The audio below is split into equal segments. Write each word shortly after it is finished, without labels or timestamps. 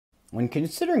When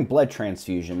considering blood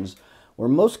transfusions, we're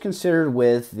most concerned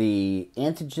with the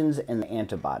antigens and the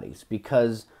antibodies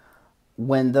because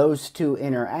when those two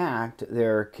interact,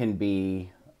 there can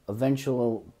be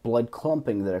eventual blood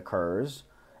clumping that occurs,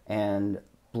 and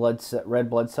red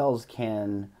blood cells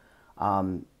can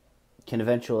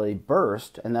eventually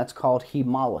burst, and that's called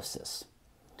hemolysis.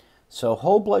 So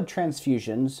whole blood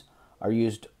transfusions are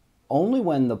used only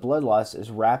when the blood loss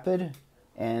is rapid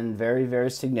and very,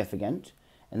 very significant.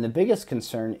 And the biggest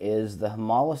concern is the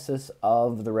hemolysis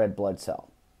of the red blood cell.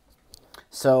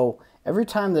 So every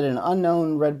time that an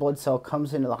unknown red blood cell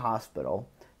comes into the hospital,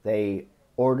 they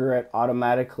order it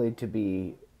automatically to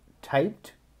be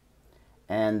typed,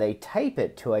 and they type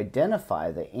it to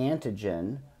identify the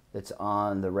antigen that's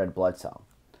on the red blood cell.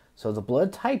 So the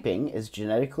blood typing is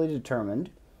genetically determined,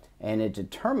 and it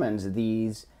determines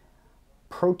these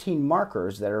protein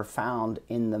markers that are found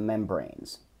in the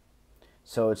membranes.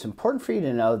 So it's important for you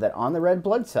to know that on the red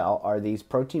blood cell are these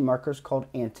protein markers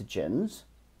called antigens,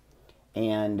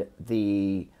 and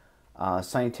the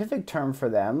scientific term for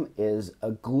them is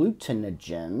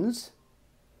agglutinogens.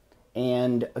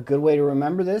 And a good way to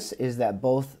remember this is that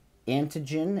both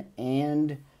antigen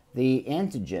and the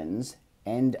antigens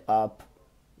end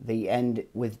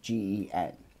with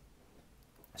GEN.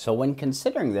 So when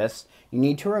considering this, you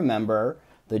need to remember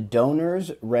the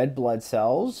donor's red blood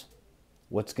cells,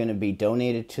 what's going to be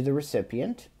donated to the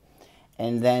recipient,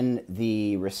 and then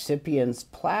the recipient's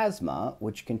plasma,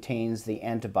 which contains the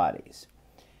antibodies.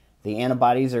 The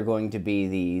antibodies are going to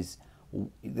be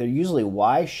they're usually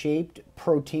Y-shaped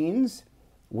proteins,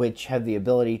 which have the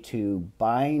ability to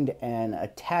bind and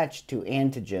attach to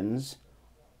antigens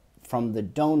from the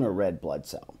donor red blood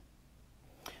cell.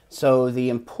 So the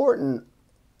important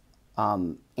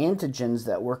antigens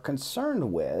that we're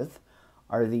concerned with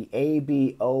are the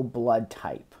ABO blood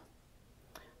type.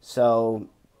 So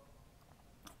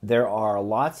there are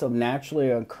lots of naturally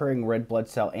occurring red blood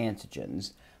cell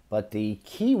antigens, but the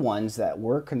key ones that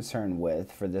we're concerned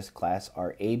with for this class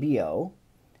are ABO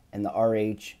and the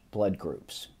RH blood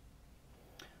groups.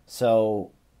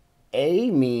 So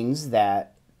A means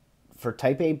that for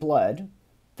type A blood,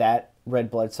 that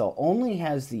red blood cell only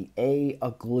has the A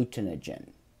agglutinogen.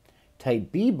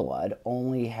 Type B blood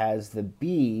only has the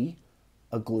B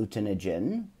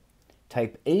agglutinogen.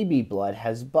 Type AB blood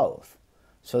has both.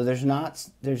 So there's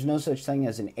no such thing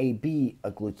as an AB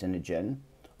agglutinogen,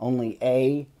 only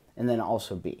A and then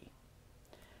also B.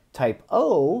 Type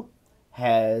O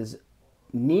has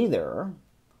neither,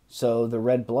 so the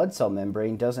red blood cell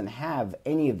membrane doesn't have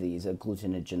any of these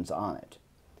agglutinogens on it,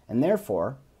 and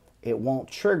therefore it won't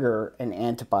trigger an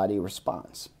antibody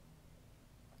response.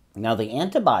 Now the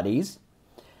antibodies,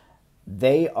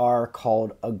 they are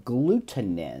called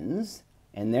agglutinins,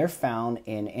 and they're found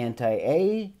in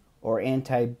anti-A or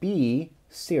anti-B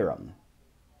serum.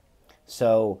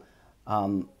 So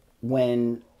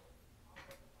when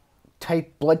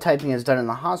blood typing is done in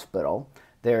the hospital,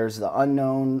 there's the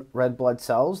unknown red blood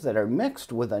cells that are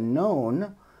mixed with a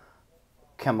known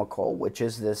chemical, which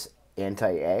is this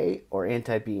anti-A or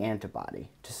anti-B antibody,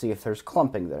 to see if there's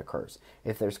clumping that occurs.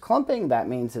 If there's clumping, that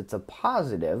means it's a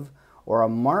positive or a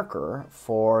marker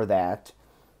for that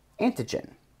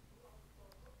antigen.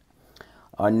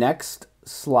 Our next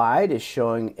slide is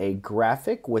showing a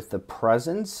graphic with the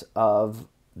presence of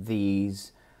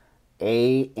these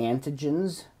A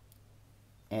antigens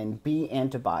and B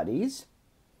antibodies.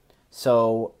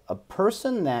 So a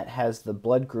person that has the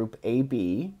blood group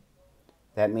AB,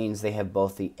 that means they have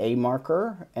both the A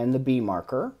marker and the B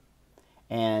marker,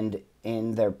 and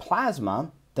in their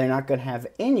plasma they're not going to have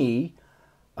any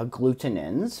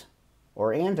agglutinins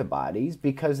or antibodies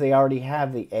because they already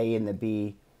have the A and the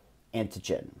B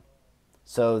antigen.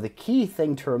 So the key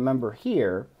thing to remember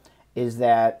here is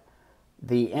that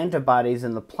the antibodies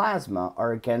in the plasma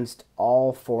are against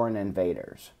all foreign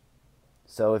invaders.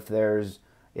 So if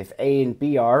A and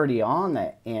B are already on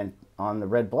the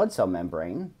red blood cell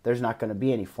membrane, there's not going to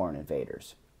be any foreign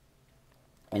invaders.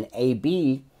 And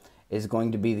AB is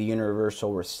going to be the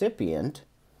universal recipient,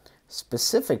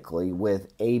 specifically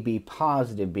with AB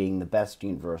positive being the best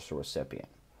universal recipient.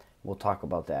 We'll talk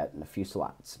about that in a few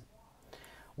slides.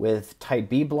 With type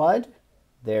B blood,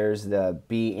 there's the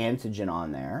B antigen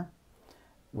on there,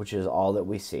 which is all that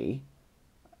we see.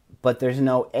 But there's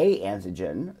no A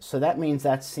antigen, so that means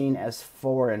that's seen as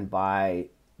foreign by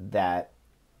the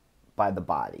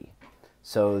body.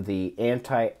 So the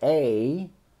anti-A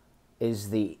is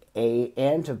the A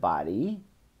antibody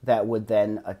that would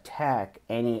then attack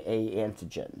any A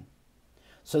antigen.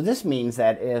 So this means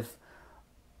that if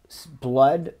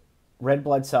red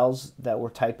blood cells that were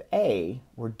type A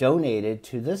were donated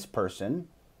to this person,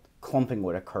 clumping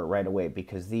would occur right away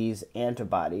because these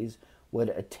antibodies would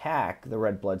attack the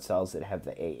red blood cells that have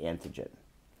the A antigen.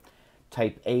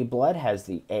 Type A blood has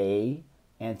the A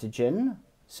antigen,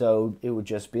 so it would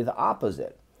just be the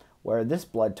opposite, where this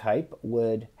blood type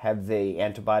would have the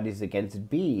antibodies against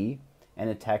B and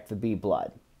attack the B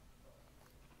blood.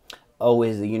 O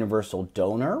is the universal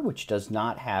donor, which does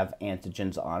not have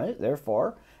antigens on it.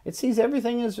 Therefore, it sees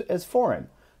everything as foreign.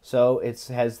 So it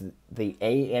has the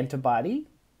A antibody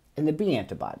and the B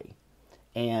antibody.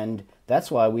 And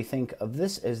that's why we think of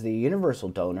this as the universal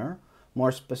donor.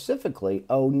 More specifically,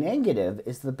 O negative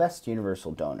is the best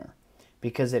universal donor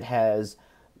because it has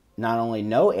not only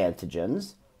no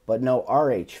antigens, but no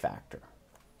Rh factor.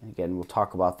 Again, we'll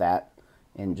talk about that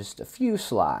in just a few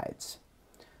slides.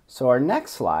 So our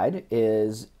next slide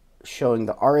is showing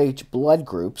the Rh blood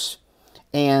groups.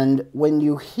 And when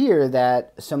you hear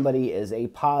that somebody is A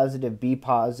positive, B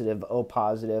positive, O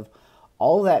positive,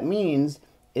 all that means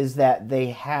is that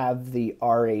they have the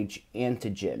Rh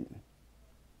antigen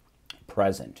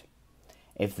present.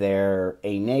 If they're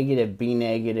A negative, B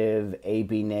negative,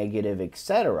 AB negative,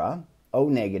 etc., O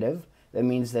negative, that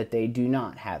means that they do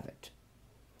not have it.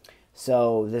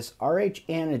 So this Rh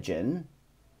antigen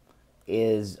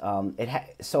is,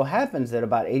 so happens that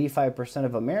about 85%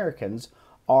 of Americans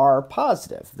are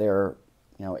positive. They're,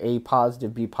 A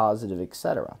positive, B positive,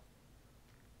 etc.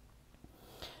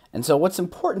 And so what's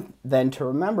important then to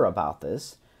remember about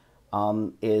this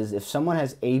is if someone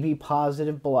has AB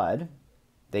positive blood,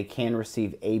 they can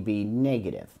receive AB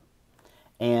negative.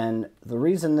 And the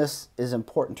reason this is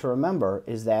important to remember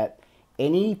is that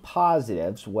any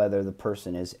positives, whether the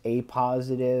person is A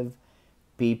positive,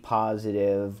 B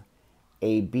positive,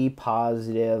 AB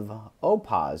positive, O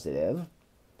positive,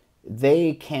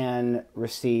 they can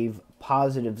receive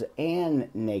positives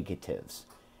and negatives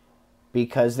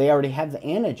because they already have the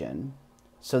antigen,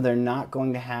 so they're not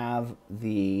going to have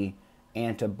the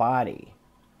antibody.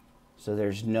 So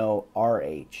there's no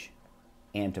Rh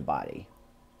antibody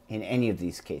in any of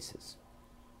these cases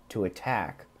to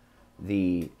attack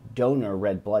the donor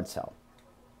red blood cell.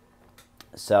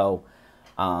 So,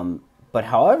 but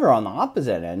however, on the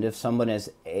opposite end, if someone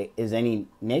is any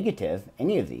negative,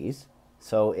 any of these,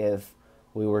 so if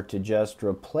we were to just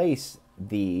replace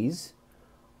these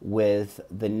with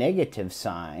the negative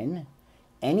sign,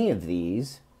 any of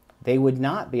these, they would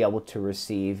not be able to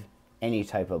receive any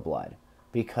type of blood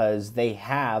because they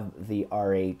have the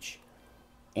Rh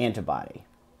antibody.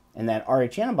 And that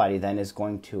Rh antibody then is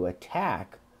going to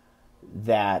attack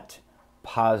that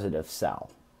positive cell.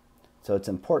 So it's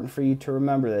important for you to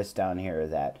remember this down here,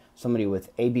 that somebody with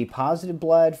AB positive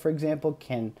blood, for example,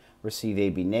 can receive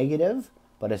AB negative,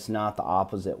 but it's not the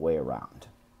opposite way around.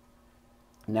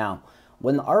 Now,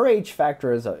 when the Rh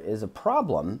factor is a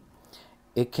problem,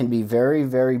 it can be very,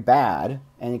 very bad,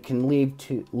 and it can lead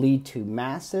to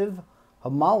massive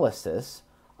hemolysis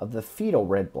of the fetal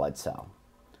red blood cell,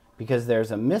 because there's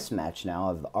a mismatch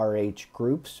now of the Rh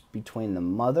groups between the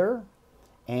mother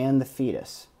and the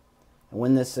fetus. And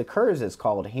when this occurs, it's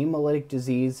called hemolytic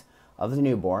disease of the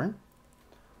newborn,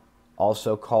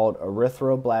 also called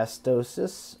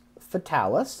erythroblastosis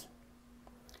fetalis,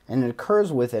 and it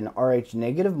occurs with an Rh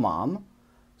negative mom,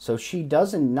 so she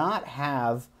does not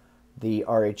have the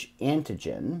Rh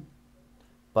antigen,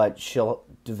 but she'll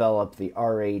develop the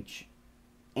Rh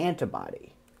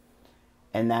antibody.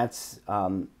 And that's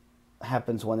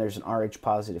happens when there's an Rh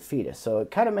positive fetus. So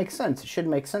it kind of makes sense. It should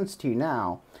make sense to you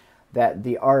now that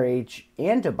the Rh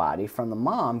antibody from the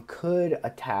mom could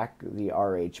attack the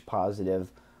Rh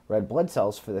positive red blood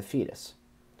cells for the fetus.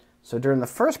 So during the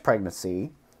first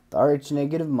pregnancy, the Rh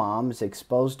negative mom is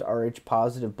exposed to Rh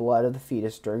positive blood of the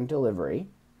fetus during delivery.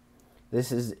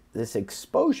 This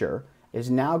exposure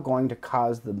is now going to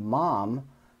cause the mom's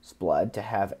blood to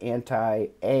have anti-Rh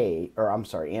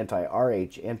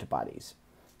antibodies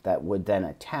that would then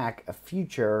attack a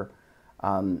future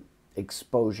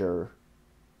exposure,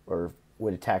 or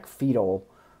would attack fetal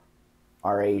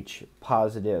Rh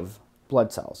positive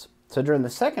blood cells. So during the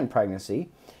second pregnancy,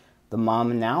 the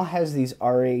mom now has these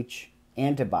Rh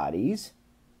antibodies,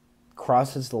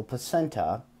 crosses the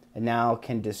placenta, and now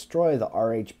can destroy the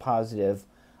Rh positive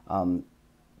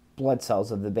blood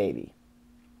cells of the baby.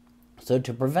 So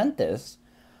to prevent this,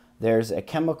 there's a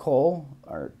chemical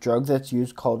or drug that's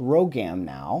used called RhoGAM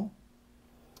now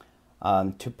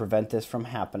to prevent this from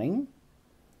happening.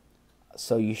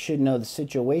 So you should know the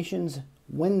situations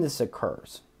when this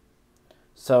occurs.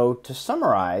 So to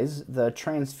summarize, the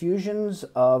transfusions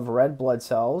of red blood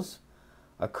cells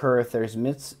occur if there's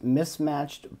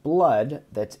mismatched blood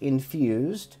that's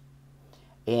infused,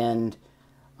 and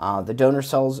the donor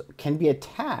cells can be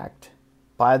attacked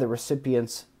by the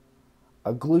recipient's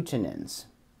agglutinins.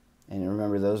 And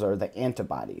remember, those are the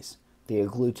antibodies. The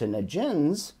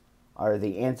agglutinogens are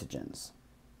the antigens.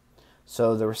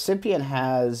 So the recipient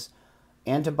has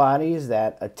antibodies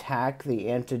that attack the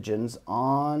antigens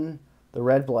on the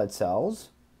red blood cells.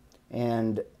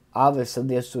 And obviously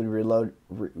this would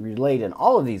relate in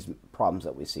all of these problems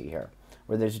that we see here,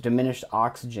 where there's diminished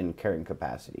oxygen carrying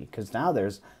capacity, because now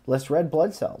there's less red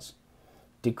blood cells,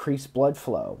 decreased blood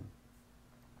flow,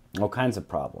 all kinds of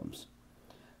problems.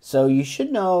 So you should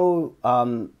know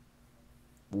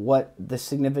what the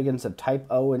significance of type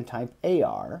O and type A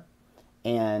are.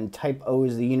 And type O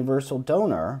is the universal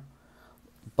donor.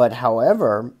 But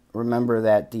however, remember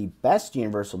that the best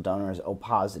universal donor is O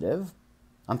positive.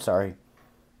 The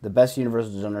best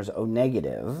universal donor is O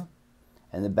negative.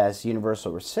 And the best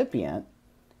universal recipient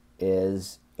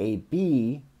is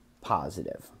AB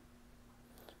positive.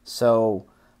 So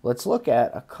let's look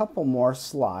at a couple more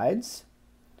slides.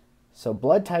 So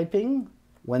blood typing,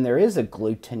 when there is there's an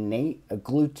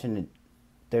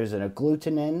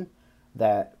agglutinin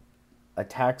that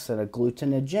attacks an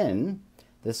agglutinogen,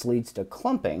 this leads to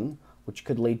clumping, which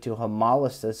could lead to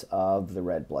hemolysis of the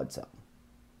red blood cell.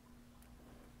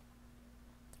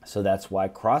 So that's why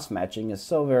cross-matching is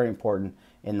so very important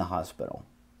in the hospital.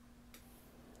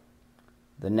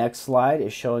 The next slide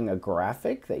is showing a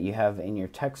graphic that you have in your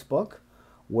textbook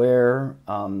where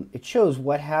it shows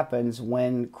what happens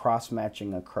when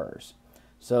cross-matching occurs.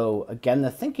 So again, the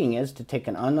thinking is to take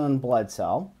an unknown blood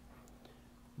cell,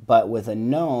 but with a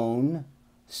known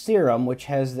serum which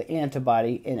has the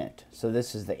antibody in it. So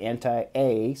this is the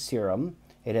anti-A serum.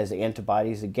 It has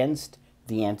antibodies against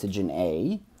the antigen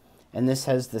A. And this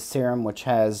has the serum which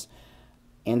has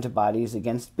antibodies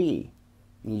against B.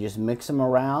 You just mix them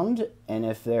around, and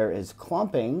if there is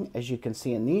clumping, as you can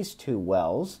see in these two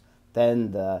wells,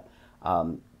 then the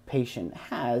patient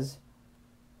has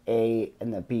A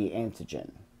and the B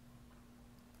antigen.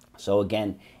 So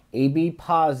again, AB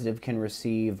positive can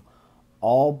receive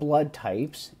all blood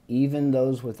types, even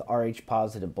those with Rh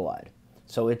positive blood.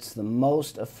 So it's the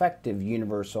most effective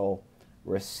universal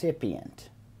recipient.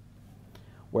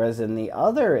 Whereas in the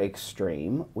other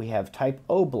extreme, we have type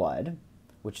O blood,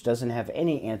 which doesn't have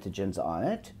any antigens on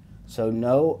it, so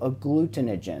no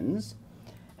agglutinogens.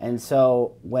 And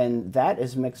so when that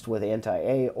is mixed with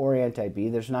anti-A or anti-B,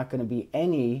 there's not going to be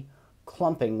any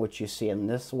clumping, which you see in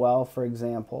this well, for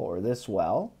example, or this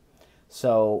well.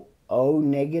 So O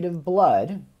negative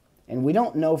blood, and we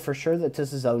don't know for sure that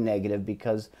this is O negative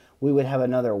because we would have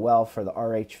another well for the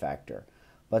Rh factor.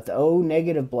 But the O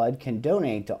negative blood can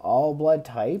donate to all blood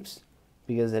types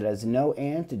because it has no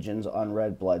antigens on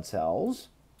red blood cells,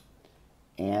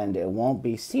 and it won't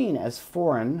be seen as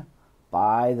foreign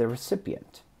by the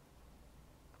recipient.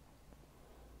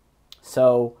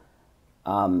 So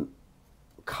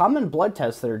common blood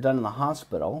tests that are done in the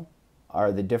hospital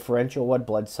are the differential white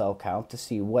blood cell count to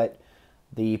see what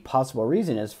the possible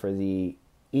reason is for the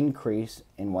increase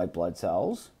in white blood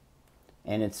cells,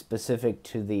 and it's specific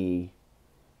to the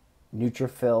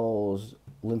neutrophils,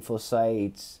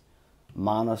 lymphocytes,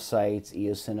 monocytes,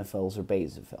 eosinophils, or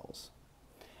basophils.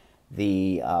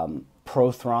 The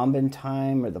prothrombin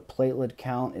time, or the platelet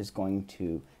count, is going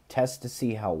to test to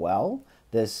see how well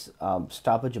this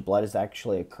stoppage of blood is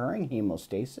actually occurring,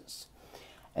 hemostasis.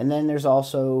 And then there's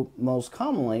also, most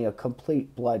commonly, a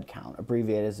complete blood count,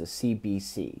 abbreviated as a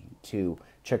CBC, to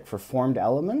check for formed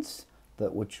elements,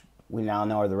 which we now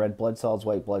know are the red blood cells,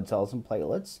 white blood cells, and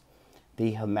platelets,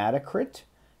 the hematocrit,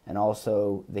 and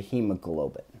also the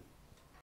hemoglobin.